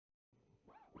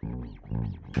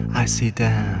I see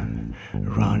them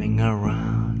running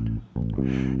around,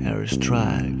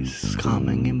 airstrikes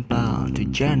coming inbound to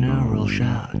general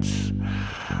shots.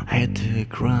 Head to the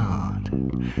ground,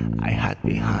 I hide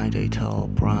behind a tall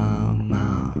brown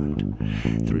mound.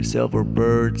 Three silver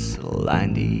birds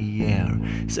line the air,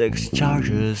 six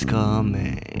charges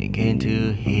coming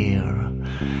into here.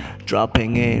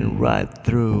 Dropping in right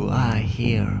through, I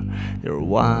hear their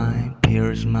whine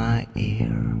pierce my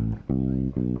ear.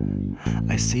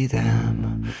 I see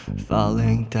them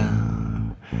falling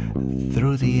down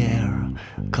through the air,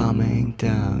 coming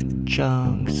down.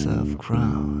 Chunks of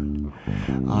ground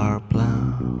are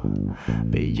blown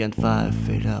beyond 5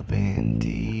 feet up in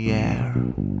the air.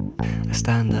 I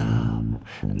stand up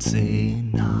and see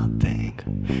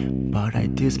nothing, but I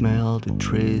do smell the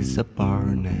trees are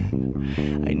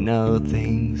burning. I know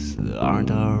things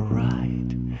aren't alright.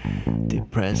 The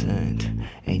present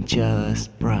ain't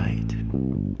just bright.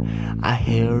 I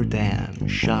hear them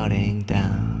shouting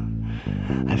down.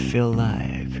 I feel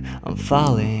like I'm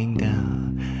falling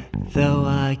down. Though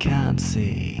I can't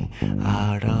see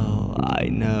at all, I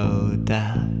know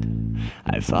that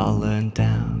I've fallen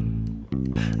down.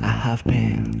 I have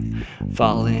been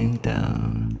falling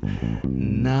down.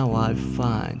 Now I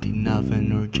find enough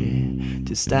energy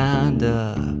to stand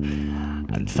up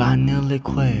and finally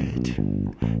quit,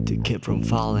 to keep from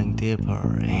falling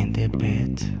deeper in the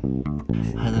pit.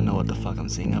 I don't know what the fuck I'm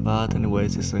singing about.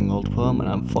 Anyways, it's an old poem and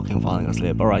I'm fucking falling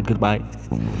asleep. Alright, goodbye.